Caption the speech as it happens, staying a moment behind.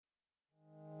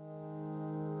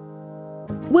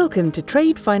Welcome to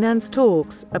Trade Finance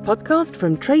Talks, a podcast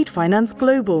from Trade Finance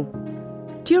Global.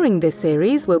 During this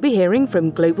series, we'll be hearing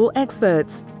from global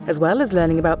experts, as well as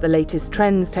learning about the latest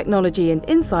trends, technology, and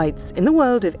insights in the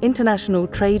world of international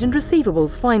trade and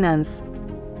receivables finance.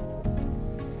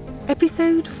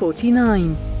 Episode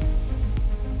 49.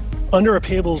 Under a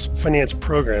payables finance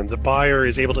program, the buyer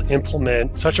is able to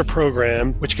implement such a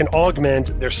program which can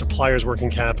augment their supplier's working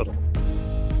capital.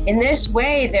 In this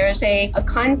way, there's a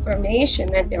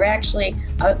confirmation that they're actually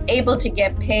able to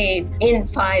get paid in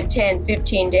 5, 10,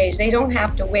 15 days. They don't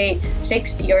have to wait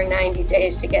 60 or 90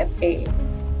 days to get paid.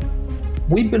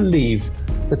 We believe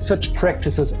that such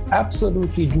practices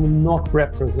absolutely do not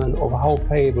represent of how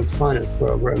payables finance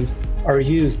programs are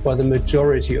used by the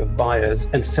majority of buyers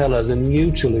and sellers in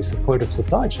mutually supportive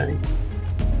supply chains.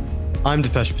 I'm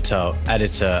Dipesh Patel,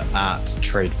 editor at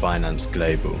Trade Finance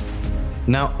Global.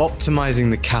 Now,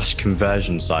 optimizing the cash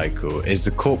conversion cycle is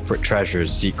the corporate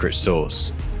treasurer's secret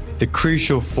sauce. The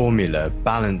crucial formula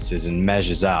balances and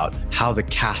measures out how the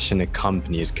cash in a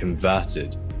company is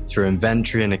converted through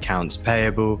inventory and accounts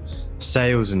payable,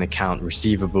 sales and account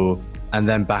receivable, and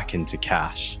then back into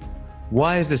cash.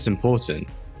 Why is this important?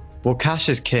 Well, cash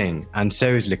is king, and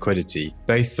so is liquidity,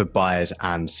 both for buyers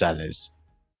and sellers.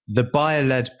 The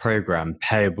buyer-led program,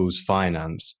 Payables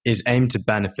Finance, is aimed to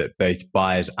benefit both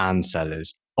buyers and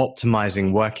sellers,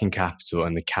 optimizing working capital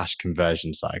and the cash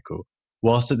conversion cycle,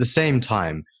 whilst at the same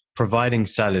time providing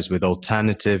sellers with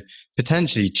alternative,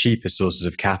 potentially cheaper sources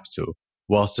of capital,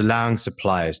 whilst allowing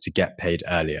suppliers to get paid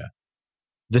earlier.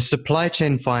 The supply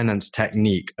chain finance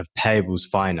technique of Payables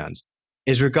Finance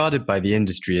is regarded by the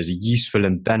industry as a useful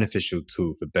and beneficial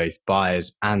tool for both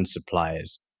buyers and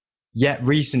suppliers. Yet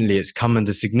recently it's come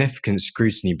under significant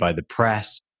scrutiny by the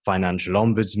press, financial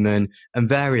ombudsman, and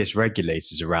various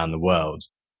regulators around the world.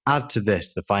 Add to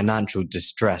this the financial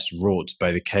distress wrought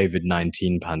by the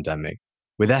COVID-19 pandemic,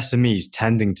 with SMEs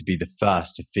tending to be the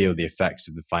first to feel the effects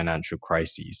of the financial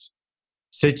crises.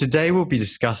 So today we'll be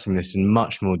discussing this in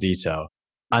much more detail.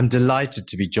 I'm delighted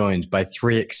to be joined by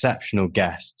three exceptional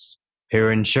guests who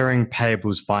are ensuring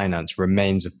Payables Finance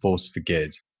remains a force for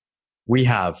good. We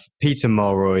have Peter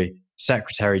Mulroy,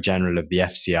 Secretary General of the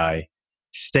FCI,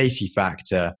 Stacey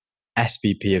Factor,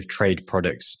 SVP of Trade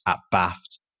Products at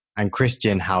BAFT, and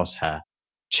Christian Hausherr,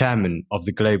 Chairman of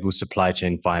the Global Supply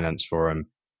Chain Finance Forum,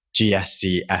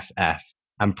 GSCFF,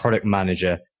 and Product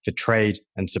Manager for Trade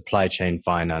and Supply Chain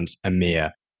Finance, EMEA,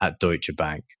 at Deutsche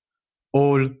Bank.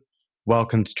 All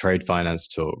welcome to Trade Finance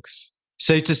Talks.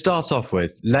 So to start off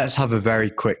with, let's have a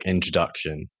very quick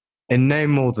introduction. In no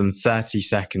more than 30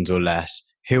 seconds or less,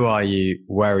 who are you,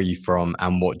 where are you from,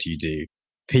 and what do you do?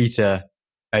 Peter,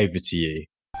 over to you.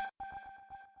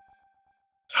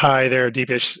 Hi there,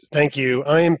 Dipesh. Thank you.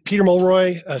 I am Peter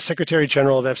Mulroy, Secretary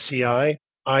General of FCI.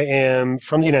 I am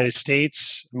from the United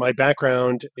States. My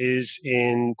background is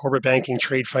in corporate banking,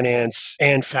 trade finance,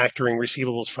 and factoring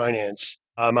receivables finance.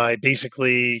 I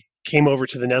basically came over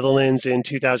to the Netherlands in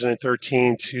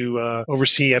 2013 to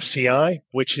oversee FCI,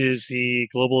 which is the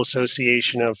Global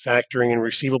Association of Factoring and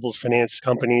Receivables Finance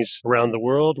Companies around the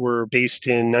world. We're based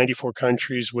in 94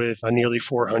 countries with nearly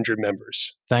 400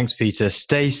 members. Thanks, Peter.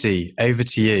 Stacey, over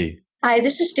to you. Hi,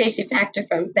 this is Stacey Factor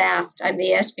from BAFT. I'm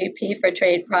the SVP for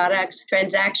Trade Products,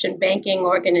 transaction banking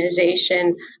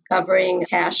organization covering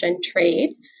cash and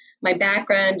trade. My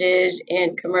background is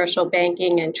in commercial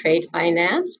banking and trade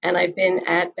finance, and I've been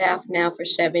at BAFT now for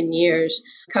 7 years,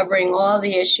 covering all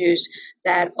the issues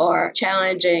that are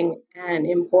challenging and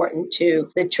important to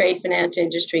the trade finance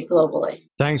industry globally.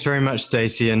 Thanks very much,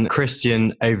 Stacey. And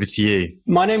Christian, over to you.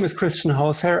 My name is Christian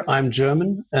Hausherr. I'm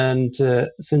German, and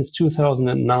since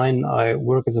 2009, I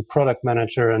work as a product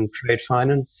manager in trade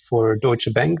finance for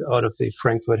Deutsche Bank out of the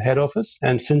Frankfurt head office.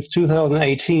 And since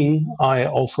 2018, I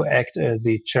also act as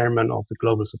the chairman of the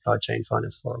Global Supply Chain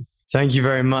Finance Forum. Thank you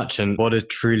very much. And what a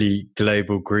truly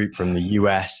global group from the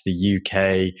US, the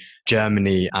UK,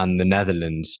 Germany, and the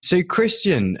Netherlands. So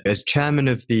Christian, as chairman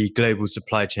of the Global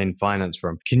Supply Chain Finance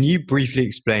Forum, can you briefly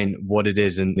explain what it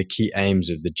is and the key aims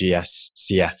of the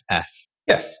GSCFF?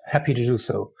 Yes, happy to do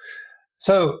so.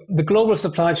 So the Global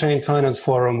Supply Chain Finance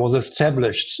Forum was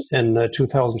established in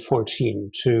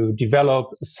 2014 to develop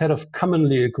a set of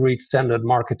commonly agreed standard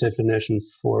market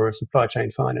definitions for supply chain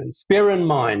finance. Bear in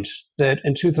mind that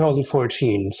in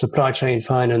 2014, supply chain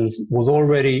finance was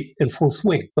already in full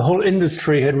swing. The whole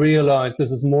industry had realized this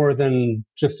is more than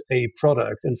just a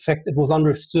product. In fact, it was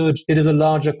understood it is a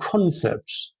larger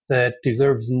concept that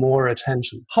deserves more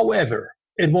attention. However,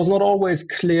 it was not always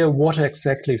clear what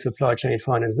exactly supply chain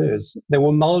finance is. There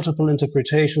were multiple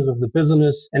interpretations of the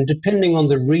business, and depending on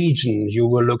the region you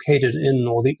were located in,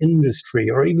 or the industry,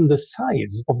 or even the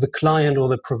size of the client or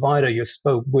the provider you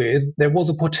spoke with, there was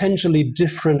a potentially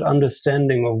different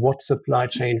understanding of what supply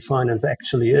chain finance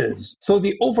actually is. So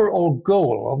the overall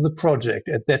goal of the project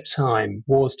at that time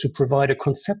was to provide a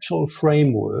conceptual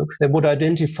framework that would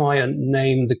identify and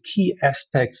name the key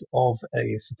aspects of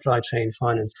a supply chain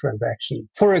finance transaction.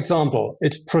 For example,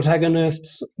 its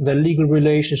protagonists, the legal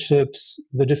relationships,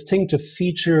 the distinctive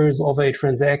features of a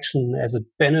transaction as it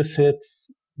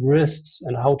benefits, risks,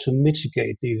 and how to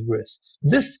mitigate these risks.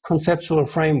 This conceptual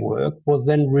framework was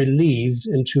then released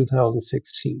in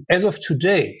 2016. As of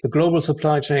today, the Global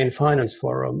Supply Chain Finance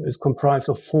Forum is comprised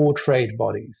of 4 trade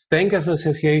bodies: Bankers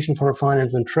Association for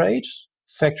Finance and Trade,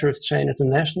 Factors Chain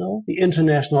International, the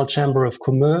International Chamber of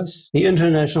Commerce, the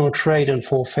International Trade and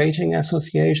Forfeiting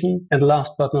Association, and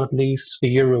last but not least, the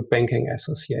Europe Banking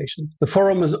Association. The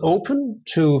forum is open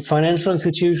to financial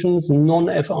institutions,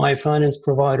 non-FI finance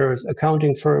providers,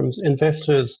 accounting firms,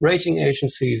 investors, rating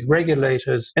agencies,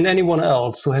 regulators, and anyone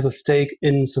else who has a stake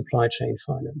in supply chain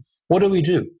finance. What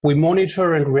do? We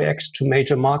monitor and react to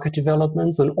major market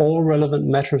developments and all relevant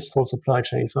matters for supply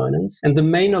chain finance. And the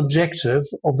main objective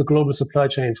of the Global Supply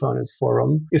Chain Finance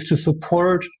Forum is to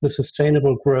support the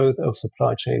sustainable growth of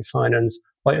supply chain finance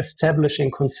by establishing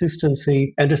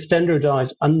consistency and a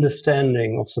standardized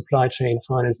understanding of supply chain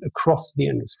finance across the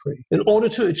industry. In order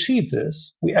to achieve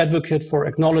this, we advocate for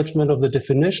acknowledgement of the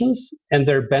definitions and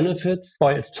their benefits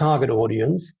by its target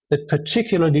audience that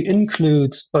particularly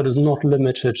includes but is not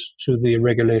limited to the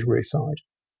regulatory side.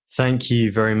 Thank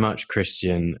you very much,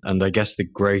 Christian. And I guess the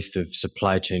growth of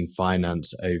supply chain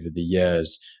finance over the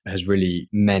years has really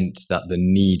meant that the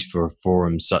need for a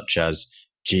forum such as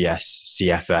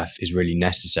GSCFF is really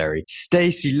necessary.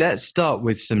 Stacey, let's start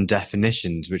with some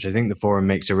definitions, which I think the forum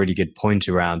makes a really good point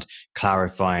around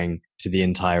clarifying to the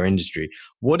entire industry.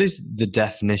 What is the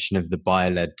definition of the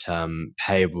buyer-led term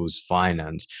payables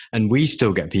finance? And we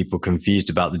still get people confused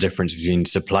about the difference between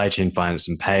supply chain finance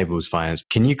and payables finance.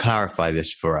 Can you clarify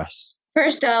this for us?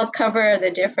 First, I'll cover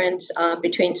the difference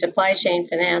between supply chain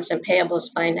finance and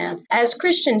payables finance. As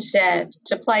Christian said,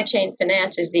 supply chain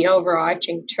finance is the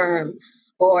overarching term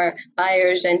for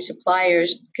buyers and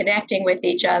suppliers connecting with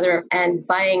each other and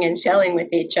buying and selling with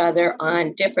each other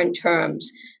on different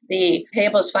terms. The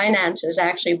payables finance is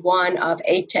actually one of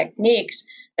 8 techniques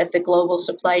that the Global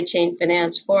Supply Chain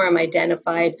Finance Forum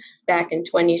identified back in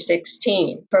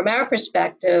 2016. From our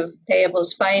perspective,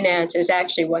 payables finance is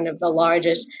actually one of the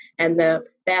largest and the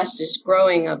fastest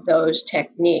growing of those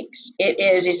techniques. It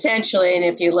is essentially, and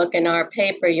if you look in our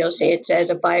paper, you'll see it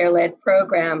says a buyer-led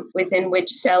program within which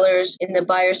sellers in the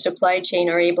buyer supply chain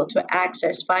are able to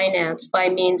access finance by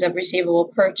means of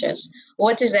receivable purchase.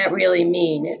 What does that really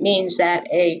mean? It means that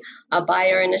a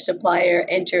buyer and a supplier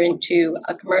enter into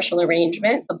a commercial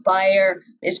arrangement. A buyer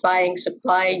is buying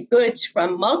supply goods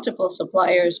from multiple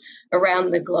suppliers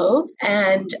around the globe.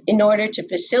 And in order to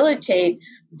facilitate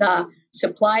the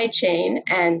supply chain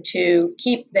and to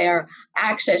keep their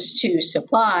access to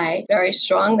supply very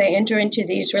strong, they enter into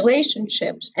these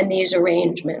relationships and these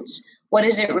arrangements. What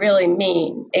does it really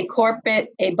mean? A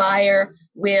buyer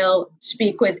will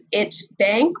speak with its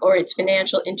bank or its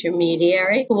financial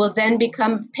intermediary, who will then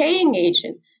become a paying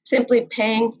agent, simply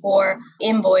paying for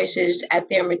invoices at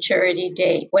their maturity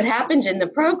date. What happens in the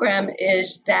program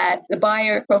is that the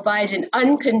buyer provides an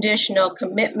unconditional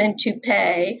commitment to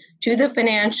pay to the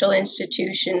financial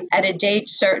institution at a date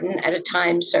certain, at a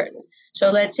time certain. So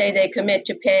let's say they commit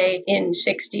to pay in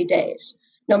 60 days.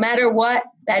 No matter what,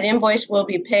 that invoice will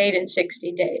be paid in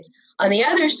 60 days. On the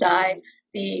other side,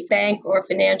 the bank or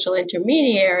financial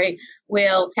intermediary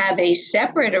will have a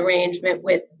separate arrangement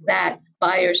with that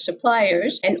buyer's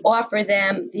suppliers and offer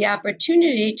them the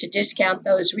opportunity to discount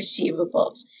those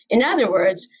receivables. In other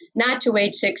words, not to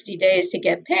wait 60 days to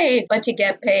get paid, but to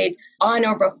get paid on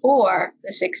or before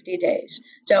the 60 days.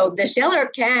 So the seller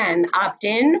can opt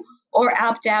in or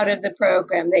opt out of the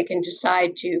program. They can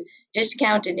decide to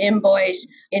discount an invoice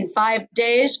in 5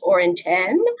 days or in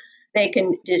 10. They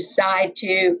can decide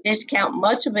to discount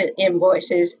multiple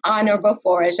invoices on or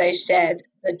before, as I said,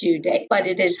 the due date. But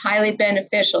it is highly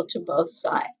beneficial to both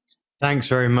sides. Thanks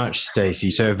very much, Stacey.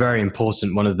 So very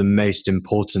important, one of the most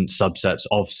important subsets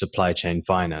of supply chain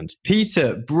finance.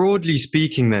 Peter, broadly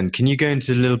speaking then, can you go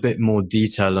into a little bit more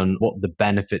detail on what the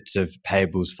benefits of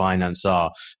payables finance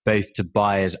are, both to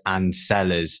buyers and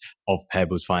sellers of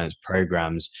payables finance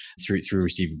programs through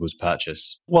receivables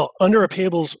purchase? Well, under a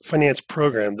payables finance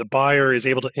program, the buyer is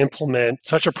able to implement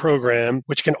such a program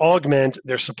which can augment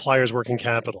their supplier's working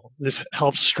capital. This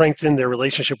helps strengthen their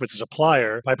relationship with the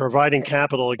supplier by providing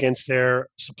capital against their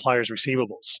supplier's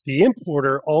receivables. The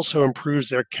importer also improves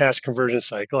their cash conversion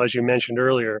cycle, as you mentioned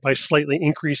earlier, by slightly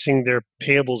increasing their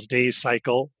payables days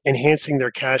cycle, enhancing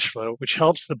their cash flow, which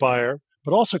helps the buyer,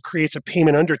 but also creates a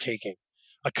payment undertaking,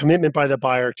 a commitment by the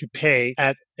buyer to pay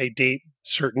at a date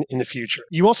certain in the future.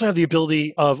 You also have the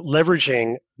ability of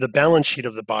leveraging the balance sheet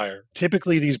of the buyer.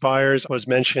 Typically, these buyers, as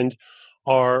mentioned,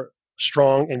 are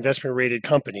strong investment rated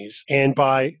companies. And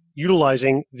by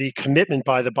utilizing the commitment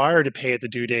by the buyer to pay at the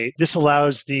due date, this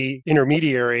allows the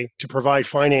intermediary to provide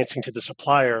financing to the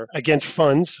supplier against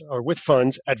funds or with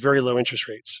funds at very low interest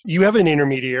rates. You have an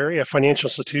intermediary, a financial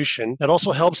institution, that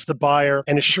also helps the buyer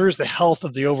and assures the health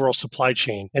of the overall supply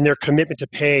chain. And their commitment to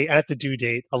pay at the due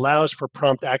date allows for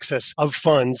prompt access of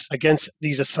funds against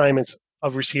these assignments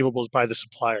of receivables by the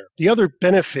supplier. The other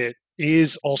benefit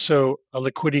is also a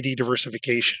liquidity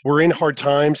diversification. We're in hard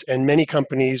times, and many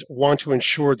companies want to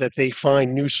ensure that they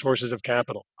find new sources of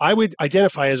capital. I would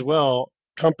identify as well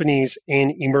companies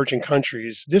in emerging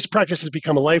countries. This practice has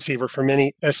become a lifesaver for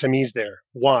many SMEs there.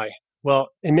 Why? Well,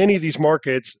 in many of these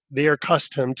markets, they are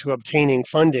accustomed to obtaining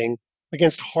funding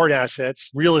against hard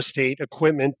assets, real estate,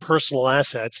 equipment, personal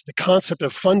assets. The concept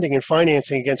of funding and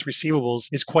financing against receivables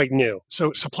is quite new.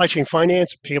 So supply chain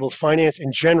finance, payables finance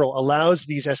in general allows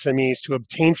these SMEs to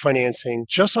obtain financing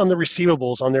just on the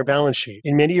receivables on their balance sheet.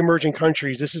 In many emerging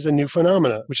countries, this is a new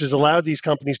phenomenon, which has allowed these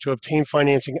companies to obtain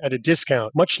financing at a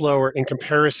discount, much lower in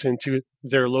comparison to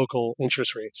their local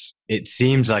interest rates. It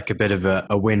seems like a bit of a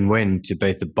win-win to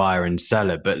both the buyer and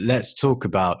seller, but let's talk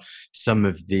about some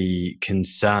of the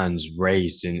concerns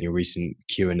raised in your recent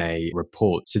Q&A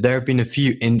report. So there have been a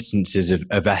few instances of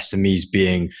SMEs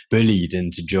being bullied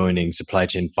into joining supply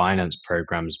chain finance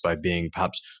programs by being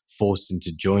perhaps forced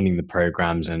into joining the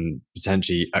programs and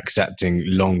potentially accepting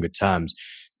longer terms.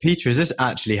 Peter, is this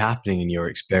actually happening in your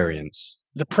experience?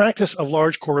 The practice of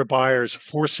large corporate buyers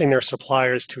forcing their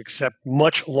suppliers to accept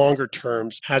much longer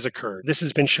terms has occurred. This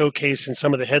has been showcased in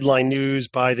some of the headline news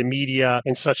by the media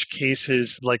in such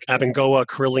cases like Abengoa,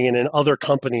 Carillion, and other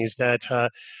companies that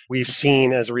we've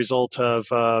seen as a result of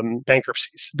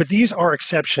bankruptcies. But these are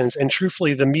exceptions, and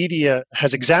truthfully, the media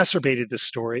has exacerbated this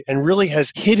story and really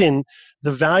has hidden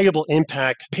the valuable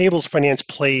impact payables finance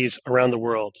plays around the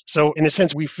world. So in a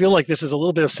sense, we feel like this is a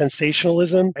little bit of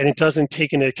sensationalism, and it doesn't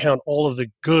take into account all of the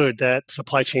good that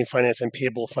supply chain finance and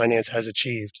payable finance has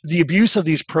achieved. The abuse of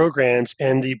these programs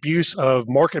and the abuse of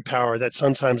market power that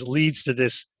sometimes leads to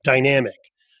this dynamic.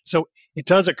 So it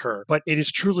does occur, but it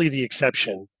is truly the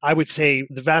exception. I would say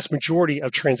the vast majority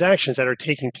of transactions that are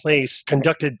taking place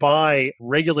conducted by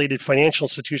regulated financial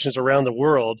institutions around the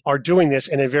world are doing this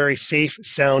in a very safe,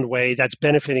 sound way that's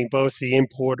benefiting both the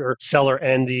importer, seller,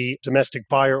 and the domestic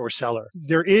buyer or seller.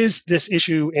 There is this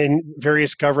issue in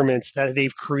various governments that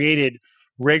they've created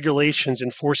regulations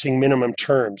enforcing minimum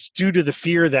terms due to the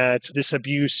fear that this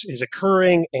abuse is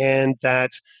occurring and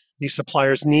that these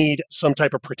suppliers need some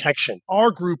type of protection. Our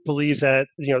group believes that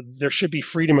there should be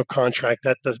freedom of contract,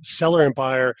 that the seller and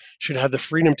buyer should have the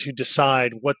freedom to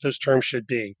decide what those terms should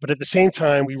be. But at the same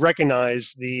time, we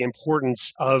recognize the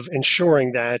importance of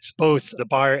ensuring that both the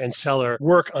buyer and seller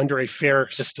work under a fair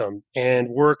system and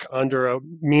work under a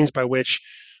means by which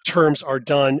terms are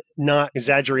done not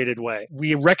exaggerated way.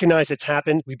 We recognize it's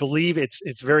happened. We believe it's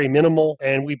very minimal.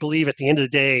 And we believe at the end of the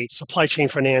day, supply chain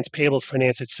finance, payables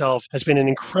finance itself has been an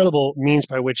incredible means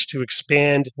by which to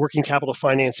expand working capital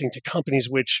financing to companies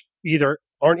which either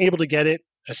aren't able to get it,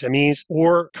 SMEs,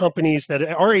 or companies that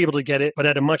are able to get it, but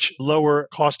at a much lower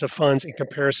cost of funds in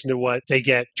comparison to what they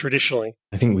get traditionally.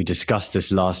 I think we discussed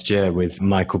this last year with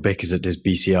Michael Bickers at his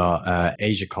BCR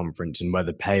Asia conference, and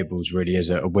whether payables really is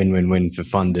a win-win-win for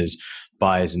funders,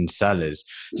 buyers and sellers.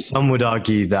 Some would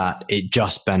argue that it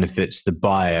just benefits the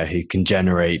buyer who can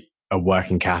generate a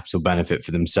working capital benefit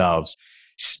for themselves.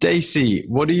 Stacey,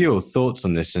 what are your thoughts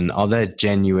on this, and are there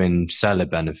genuine seller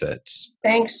benefits?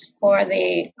 Thanks for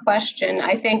the question.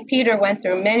 I think Peter went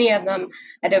through many of them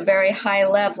at a very high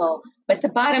level, but the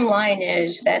bottom line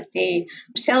is that the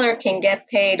seller can get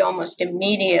paid almost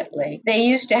immediately. They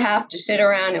used to have to sit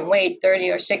around and wait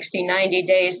 30 or 60, 90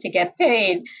 days to get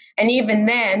paid, and even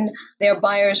then, their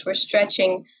buyers were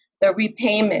stretching the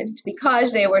repayment.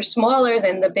 Because they were smaller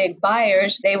than the big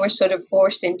buyers, they were sort of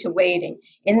forced into waiting.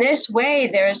 In this way,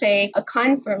 there's a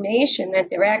confirmation that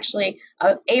they're actually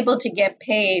able to get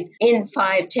paid in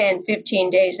 5, 10, 15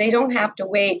 days. They don't have to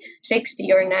wait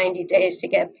 60 or 90 days to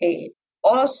get paid.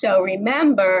 Also,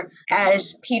 remember,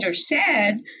 as Peter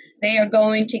said, they are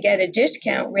going to get a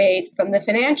discount rate from the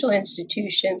financial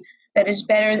institution that is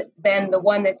better than the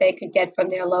one that they could get from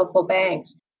their local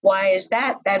banks. Why is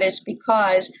that? That is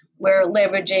because we're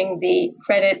leveraging the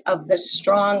credit of the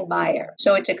strong buyer.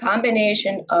 So it's a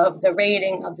combination of the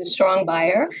rating of the strong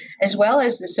buyer as well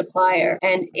as the supplier.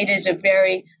 And it is a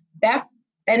very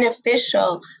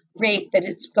beneficial rate that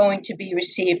it's going to be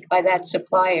received by that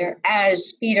supplier.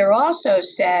 As Peter also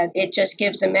said, it just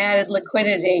gives them added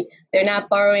liquidity. They're not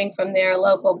borrowing from their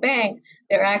local bank.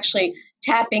 They're actually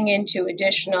tapping into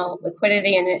additional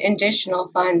liquidity and additional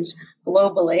funds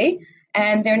globally.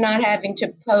 And they're not having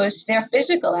to post their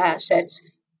physical assets.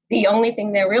 The only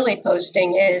thing they're really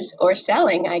posting is, or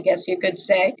selling, I guess you could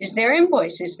say, is their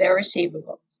invoices, their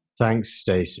receivables. Thanks,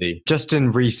 Stacey. Just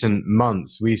in recent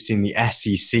months, we've seen the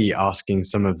SEC asking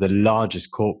some of the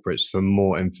largest corporates for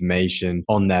more information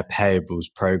on their payables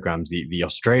programs. The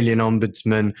Australian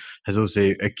Ombudsman has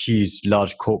also accused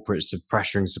large corporates of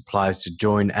pressuring suppliers to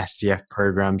join SCF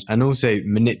programs and also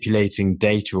manipulating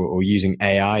data or using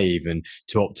AI even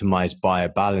to optimize buyer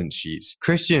balance sheets.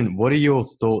 Christian, what are your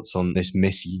thoughts on this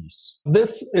misuse?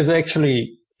 This is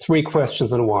actually three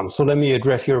questions in one. So let me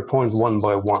address your points one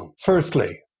by one.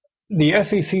 Firstly, the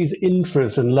SEC's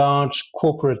interest in large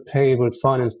corporate payables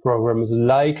finance programs is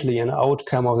likely an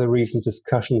outcome of the recent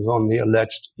discussions on the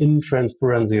alleged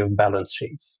intransparency of balance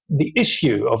sheets. The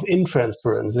issue of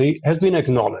intransparency has been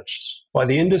acknowledged by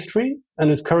the industry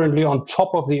and is currently on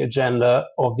top of the agenda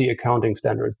of the accounting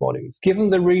standards bodies. Given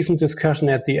the recent discussion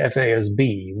at the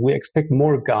FASB, we expect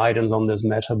more guidance on this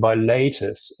matter by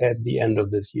latest at the end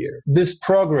of this year. This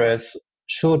progress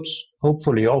should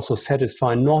hopefully also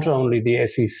satisfy not only the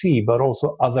SEC, but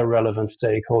also other relevant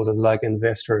stakeholders like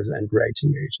investors and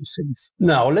rating agencies.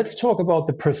 Now, let's talk about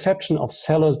the perception of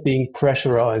sellers being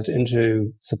pressurized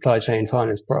into supply chain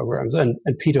finance programs, and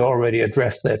Peter already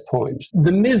addressed that point.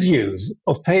 The misuse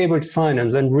of payables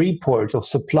finance and reports of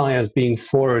suppliers being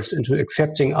forced into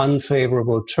accepting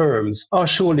unfavorable terms are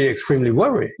surely extremely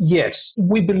worrying. Yet,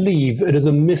 we believe it is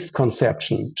a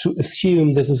misconception to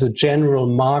assume this is a general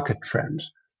market trend.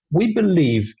 We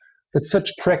believe that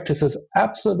such practices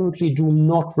absolutely do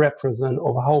not represent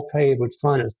of how payables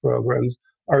finance programs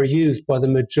are used by the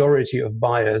majority of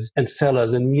buyers and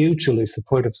sellers in mutually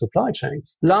supportive supply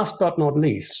chains. Last but not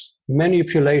least,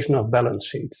 manipulation of balance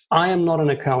sheets. I am not an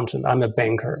accountant, I'm a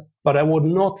banker, but I would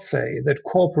not say that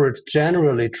corporates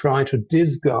generally try to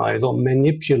disguise or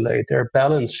manipulate their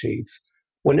balance sheets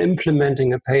when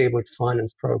implementing a payables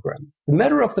finance program. The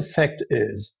matter of the fact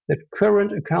is that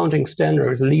current accounting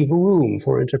standards leave room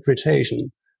for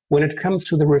interpretation when it comes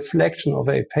to the reflection of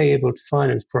a payables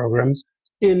finance program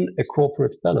in a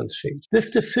corporate balance sheet.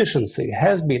 This deficiency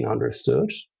has been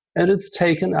understood and it's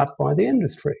taken up by the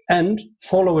industry. And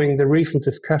following the recent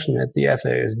discussion at the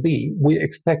FASB, we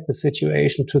expect the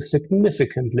situation to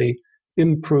significantly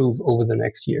improve over the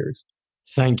next years.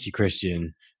 Thank you,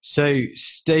 Christian. So,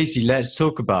 Stacey, let's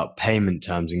talk about payment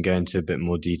terms and go into a bit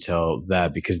more detail there,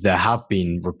 because there have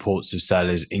been reports of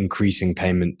sellers increasing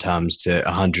payment terms to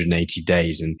 180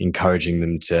 days and encouraging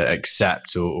them to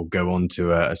accept or go on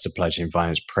to a supply chain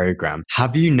finance program.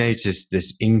 Have you noticed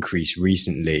this increase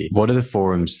recently? What are the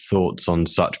forum's thoughts on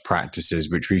such practices,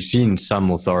 which we've seen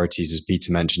some authorities, as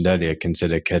Peter mentioned earlier,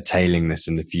 consider curtailing this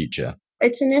in the future?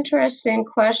 It's an interesting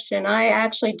question. I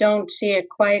actually don't see it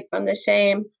quite from the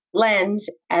same lens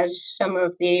as some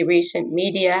of the recent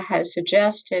media has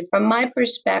suggested. From my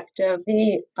perspective,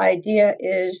 the idea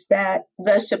is that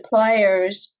the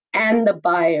suppliers and the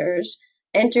buyers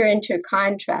enter into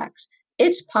contracts.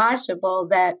 It's possible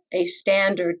that a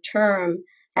standard term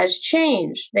has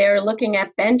changed. They are looking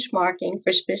at benchmarking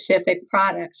for specific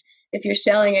products. If you're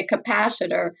selling a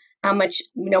capacitor, how much,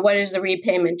 what is the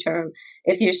repayment term?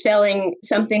 If you're selling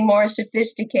something more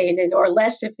sophisticated or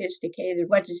less sophisticated,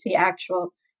 what is the actual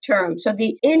term? So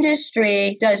the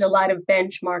industry does a lot of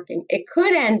benchmarking. It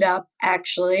could end up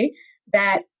actually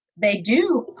that they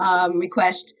do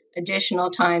request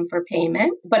additional time for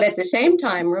payment. But at the same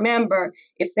time, remember,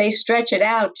 if they stretch it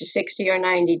out to 60 or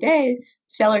 90 days,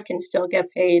 seller can still get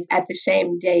paid at the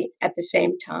same date, at the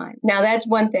same time. Now, that's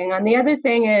one thing. And the other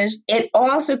thing is, it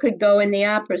also could go in the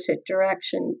opposite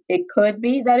direction. It could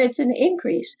be that it's an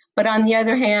increase. But on the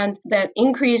other hand, that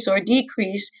increase or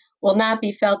decrease will not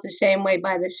be felt the same way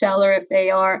by the seller if they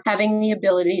are having the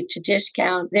ability to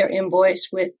discount their invoice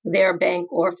with their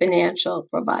bank or financial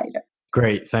provider.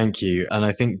 Great, thank you. And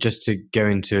I think just to go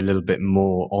into a little bit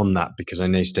more on that, because I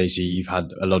know, Stacey, you've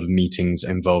had a lot of meetings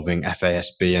involving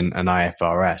FASB and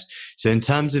IFRS. So in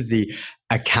terms of the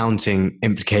accounting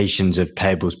implications of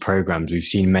payables programs, we've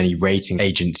seen many rating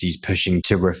agencies pushing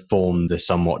to reform the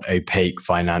somewhat opaque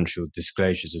financial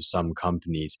disclosures of some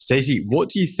companies. Stacey, what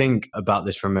do you think about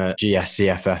this from a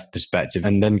GSCFF perspective?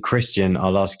 And then Christian,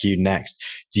 I'll ask you next.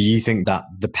 Do you think that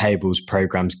the payables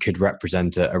programs could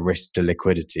represent a risk to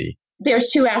liquidity?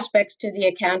 There's two aspects to the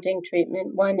accounting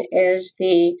treatment. One is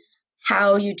the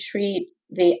how you treat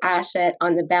the asset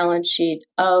on the balance sheet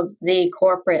of the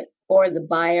corporate or the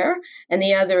buyer, and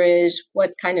the other is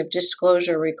what kind of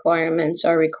disclosure requirements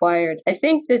are required. I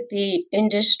think that the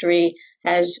industry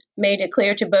has made it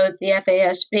clear to both the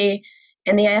FASB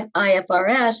and the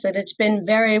IFRS that it's been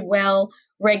very well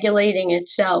regulating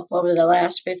itself over the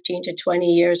last 15 to 20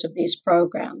 years of these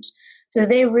programs. So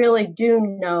they really do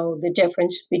know the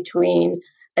difference between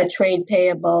a trade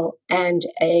payable and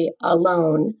a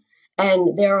loan.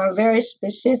 And there are very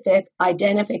specific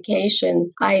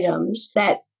identification items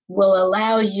that will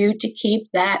allow you to keep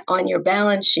that on your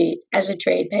balance sheet as a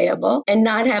trade payable and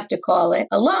not have to call it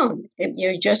a loan. If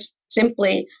you're just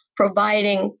simply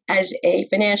providing as a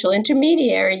financial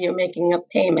intermediary, you're making a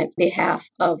payment on behalf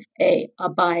of a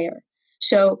buyer.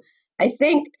 So I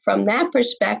think from that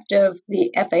perspective,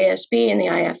 the FASB and the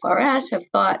IFRS have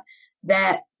thought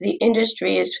that the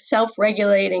industry is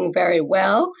self-regulating very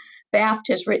well. BAFT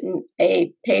has written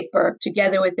a paper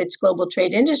together with its Global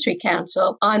Trade Industry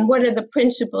Council on what are the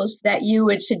principles that you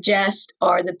would suggest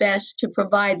are the best to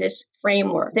provide this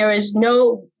framework. There is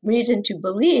no reason to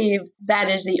believe that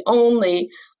is the only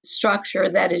structure,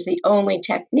 that is the only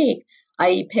technique,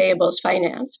 i.e. payables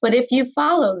finance. But if you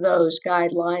follow those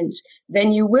guidelines,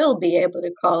 then you will be able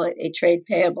to call it a trade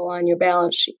payable on your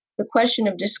balance sheet. The question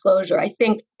of disclosure, I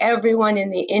think everyone in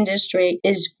the industry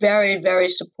is very, very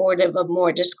supportive of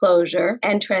more disclosure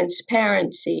and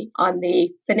transparency on the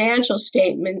financial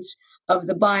statements of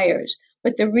the buyers.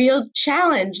 But the real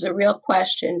challenge, the real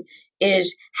question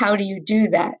is, how do you do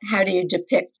that? How do you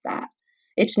depict that?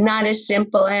 It's not a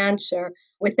simple answer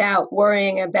without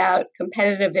worrying about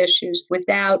competitive issues,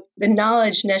 without the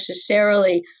knowledge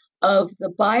necessarily of the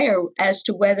buyer as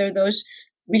to whether those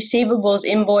receivables,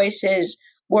 invoices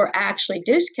were actually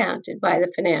discounted by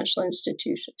the financial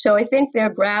institution. So I think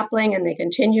they're grappling, and they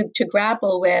continue to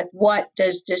grapple with, what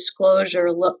does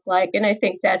disclosure look like? And I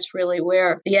think that's really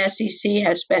where the SEC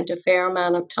has spent a fair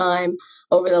amount of time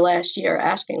over the last year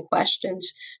asking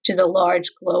questions to the large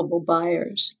global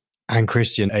buyers. And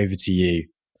Christian, over to you.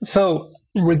 So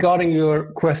regarding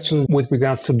your question with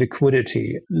regards to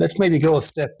liquidity, let's maybe go a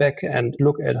step back and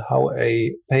look at how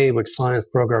a payables finance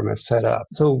program is set up.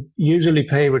 So usually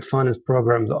payables finance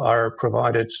programs are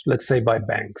provided, let's say, by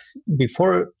banks.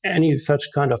 Before any such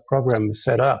kind of program is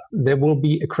set up, there will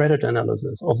be a credit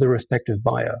analysis of the respective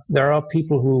buyer. There are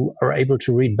people who are able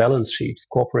to read balance sheets,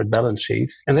 corporate balance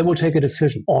sheets, and they will take a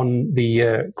decision on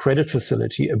the credit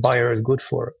facility a buyer is good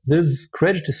for. This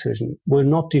credit decision will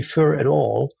not differ at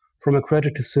all from a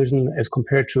credit decision as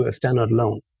compared to a standard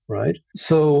loan, right?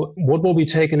 So what will be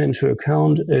taken into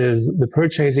account is the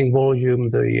purchasing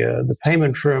volume, the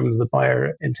payment terms the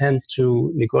buyer intends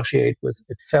to negotiate with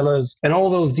its sellers, and all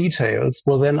those details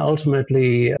will then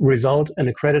ultimately result in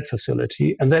a credit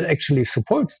facility, and that actually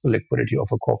supports the liquidity of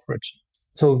a corporate.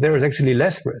 So there is actually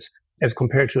less risk as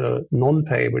compared to a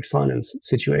non-payables finance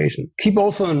situation. Keep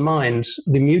also in mind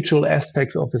the mutual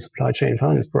aspects of the supply chain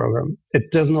finance program.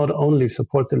 It does not only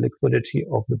support the liquidity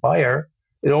of the buyer,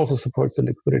 it also supports the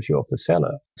liquidity of the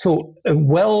seller. So a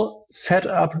well set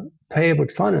up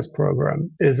payables finance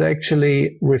program is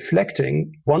actually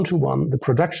reflecting one-to-one the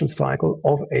production cycle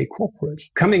of a corporate.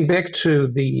 Coming back to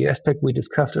the aspect we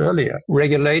discussed earlier,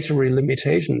 regulatory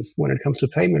limitations when it comes to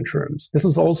payment terms. This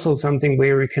is also something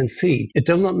where you can see it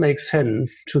does not make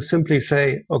sense to simply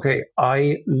say, okay,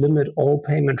 I limit all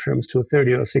payment terms to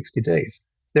 30 or 60 days.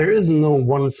 There is no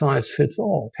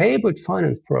one-size-fits-all. Payables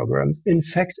finance programs, in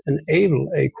fact, enable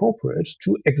a corporate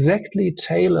to exactly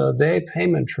tailor their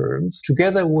payment terms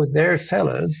together with their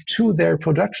sellers to their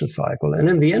production cycle. And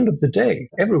in the end of the day,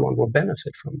 everyone will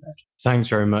benefit from that. Thanks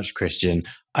very much, Christian.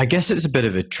 I guess it's a bit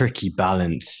of a tricky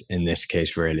balance in this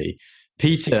case, really.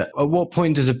 Peter, at what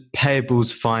point does a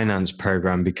payables finance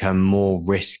program become more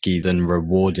risky than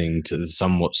rewarding to the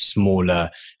somewhat smaller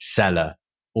seller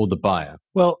or the buyer?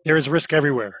 Well, there is risk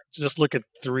everywhere. So just look at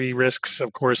three risks.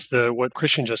 Of course, what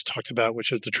Christian just talked about,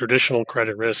 which is the traditional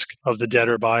credit risk of the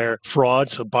debtor buyer, fraud,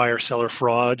 so buyer-seller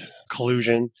fraud,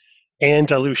 collusion, and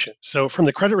dilution. So from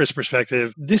the credit risk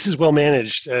perspective, this is well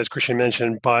managed, as Christian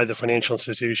mentioned, by the financial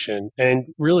institution. And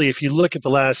really, if you look at the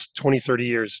last 20, 30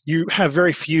 years, you have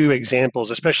very few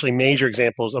examples, especially major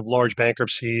examples of large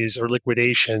bankruptcies or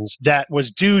liquidations that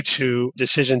was due to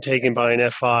decision taken by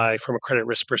an FI from a credit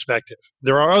risk perspective.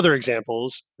 There are other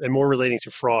examples, and more relating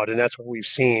to fraud, and that's what we've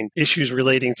seen. Issues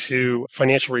relating to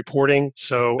financial reporting.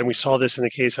 So, and we saw this in the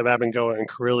case of Abengoa and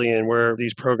Carillion, where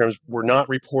these programs were not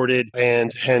reported,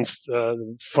 and hence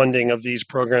funding of these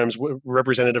programs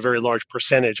represented a very large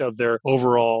percentage of their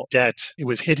overall debt. It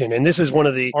was hidden. And this is one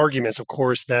of the arguments, of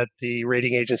course, that the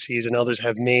rating agencies and others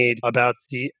have made about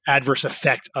the adverse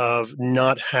effect of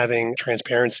not having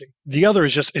transparency. The other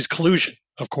is collusion,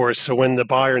 of course. So when the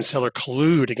buyer and seller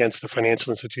collude against the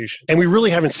financial institution. And we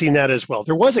really haven't seen that as well.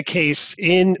 There was a case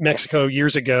in Mexico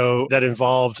years ago that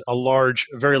involved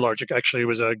very large, actually it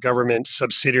was a government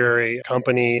subsidiary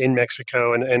company in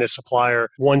Mexico and a supplier,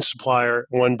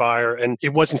 one buyer. And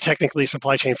it wasn't technically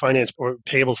supply chain finance or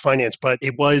payables finance, but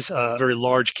it was a very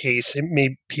large case. It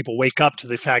made people wake up to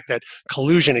the fact that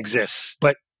collusion exists.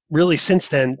 But really, since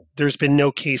then, there's been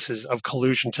no cases of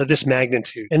collusion to this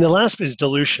magnitude. And the last is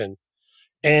dilution.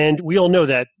 And we all know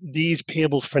that these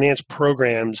payables finance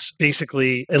programs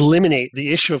basically eliminate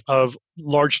the issue of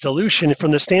large dilution from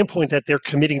the standpoint that they're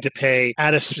committing to pay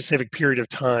at a specific period of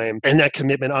time. And that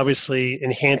commitment obviously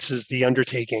enhances the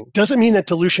undertaking. Doesn't mean that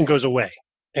dilution goes away.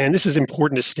 And this is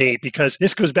important to state because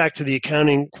this goes back to the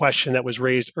accounting question that was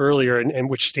raised earlier and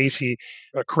which Stacy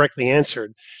correctly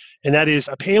answered. And that is,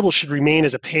 a payable should remain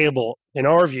as a payable, in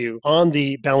our view, on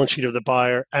the balance sheet of the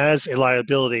buyer as a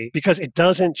liability because it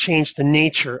doesn't change the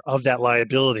nature of that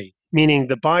liability, meaning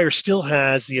the buyer still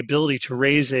has the ability to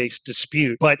raise a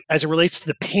dispute. But as it relates to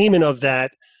the payment of that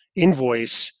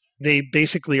invoice, they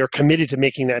basically are committed to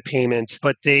making that payment,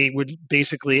 but they would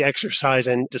basically exercise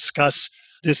and discuss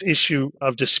this issue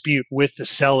of dispute with the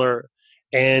seller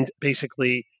and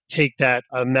basically take that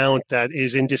amount that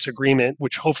is in disagreement,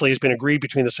 which hopefully has been agreed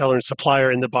between the seller and supplier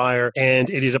and the buyer, and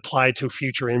it is applied to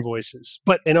future invoices.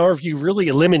 But in our view, really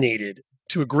eliminated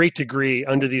to a great degree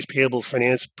under these payables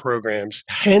finance programs.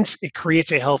 Hence, it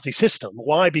creates a healthy system.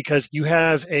 Why? Because you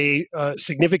have a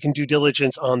significant due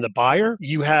diligence on the buyer.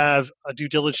 You have a due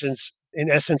diligence in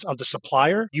essence of the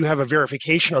supplier. You have a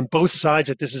verification on both sides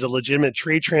that this is a legitimate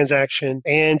trade transaction,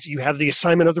 and you have the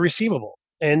assignment of the receivable.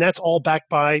 And that's all backed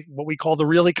by what we call the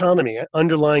real economy,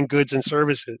 underlying goods and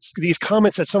services. These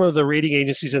comments that some of the rating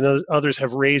agencies and others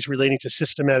have raised relating to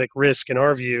systematic risk, in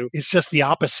our view, is just the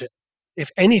opposite. If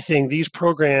anything, these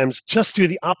programs just do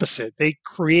the opposite. They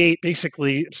create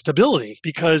basically stability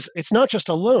because it's not just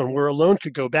a loan where a loan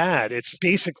could go bad. It's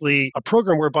basically a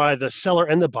program whereby the seller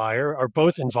and the buyer are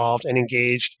both involved and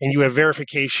engaged, and you have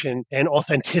verification and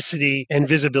authenticity and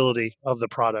visibility of the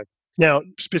product. Now,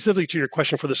 specifically to your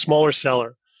question for the smaller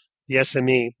seller, the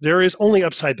SME, there is only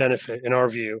upside benefit in our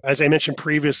view. As I mentioned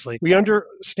previously, we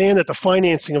understand that the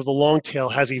financing of the long tail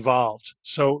has evolved.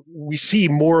 So we see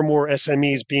more and more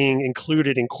SMEs being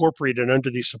incorporated under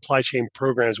these supply chain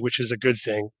programs, which is a good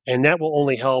thing. And that will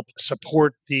only help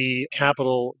support the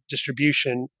capital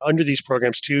distribution under these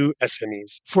programs to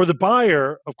SMEs. For the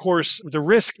buyer, of course, the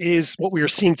risk is what we are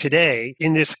seeing today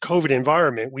in this COVID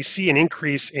environment. We see an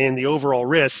increase in the overall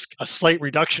risk, a slight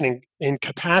reduction in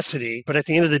capacity, but at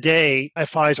the end of the day,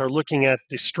 FIs are looking at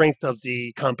the strength of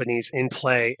the companies in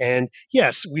play. And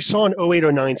yes, we saw in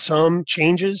 08-09 some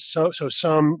changes, so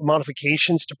some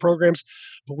modifications to programs,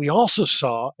 but we also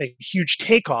saw a huge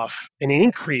takeoff and an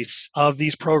increase of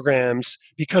these programs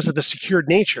because of the secured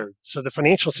nature. So the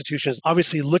financial institutions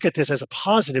obviously look at this as a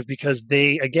positive because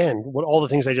they, again, all the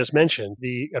things I just mentioned,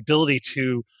 the ability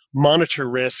to monitor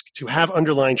risk, to have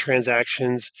underlying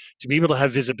transactions, to be able to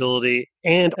have visibility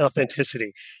and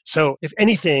authenticity. So if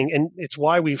anything, and it's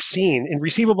why we've seen in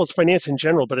receivables finance in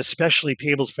general, but especially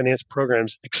payables finance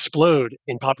programs explode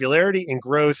in popularity, in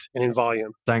growth, and in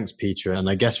volume. Thanks, Peter. And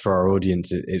I guess for our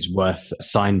audience, it's worth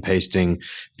signposting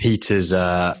Peter's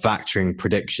factoring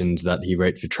predictions that he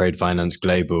wrote for Trade Finance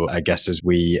Global, I guess, as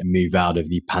we move out of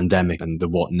the pandemic and the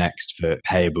what next for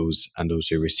payables and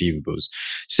also receivables.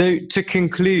 So to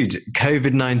conclude,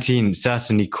 COVID-19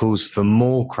 certainly calls for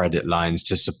more credit lines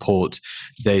to support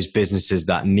those businesses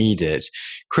that need it.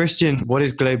 Christian, what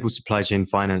is Global Supply Chain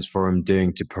Finance Forum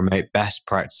doing to promote best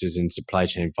practices in supply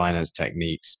chain finance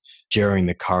techniques during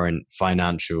the current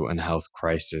financial and health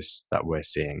crisis that we're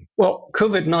seeing? Well,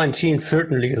 COVID-19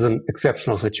 certainly is an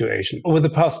exceptional situation. Over the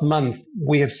past month,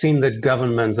 we have seen that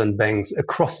governments and banks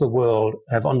across the world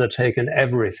have undertaken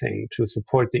everything to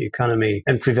support the economy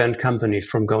and prevent companies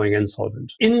from going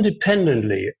insolvent.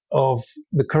 Independently of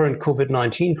the current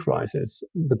COVID-19 crisis,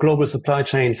 the Global Supply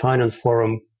Chain Finance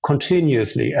Forum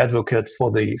continuously advocates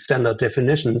for the standard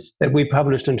definitions that we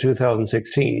published in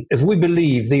 2016, as we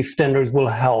believe these standards will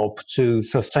help to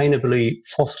sustainably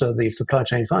foster the supply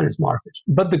chain finance market.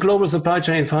 But the Global Supply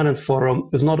Chain Finance Forum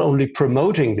is not only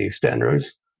promoting these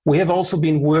standards, we have also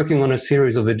been working on a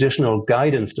series of additional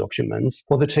guidance documents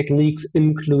for the techniques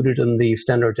included in the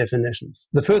standard definitions.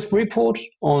 The first report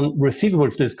on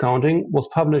receivables discounting was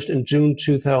published in June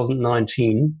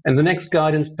 2019, and the next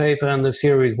guidance paper in the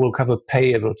series will cover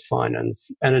payables finance,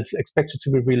 and it's expected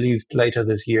to be released later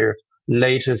this year,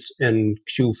 latest in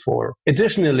Q4.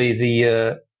 Additionally,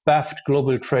 the BAFT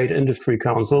Global Trade Industry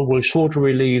Council will shortly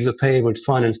release a payables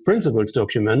finance principles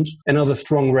document, another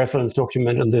strong reference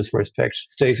document in this respect.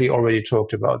 Stacey already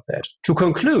talked about that. To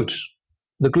conclude,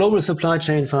 the Global Supply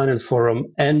Chain Finance Forum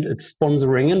and its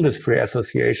sponsoring industry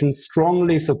associations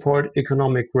strongly support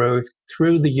economic growth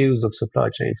through the use of supply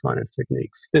chain finance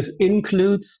techniques. This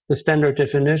includes the standard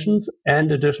definitions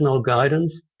and additional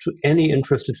guidance to any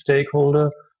interested stakeholder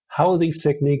how these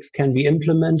techniques can be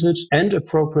implemented and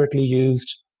appropriately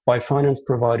used by finance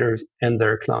providers and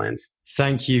their clients.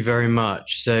 Thank you very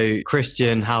much. So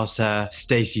Christian Hausherr,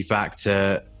 Stacey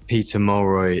Factor, Peter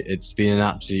Mulroy, it's been an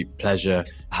absolute pleasure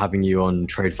having you on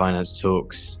Trade Finance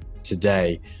Talks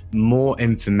today. More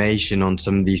information on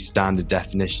some of these standard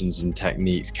definitions and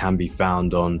techniques can be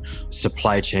found on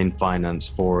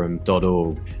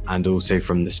supplychainfinanceforum.org and also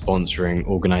from the sponsoring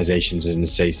organizations and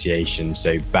associations,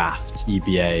 so BAFT,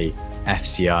 EBA,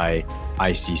 FCI,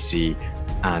 ICC,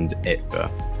 and ITFA.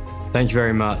 Thank you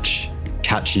very much.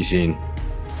 Catch you soon.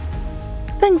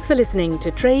 Thanks for listening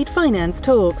to Trade Finance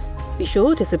Talks. Be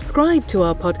sure to subscribe to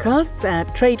our podcasts at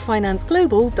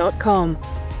tradefinanceglobal.com.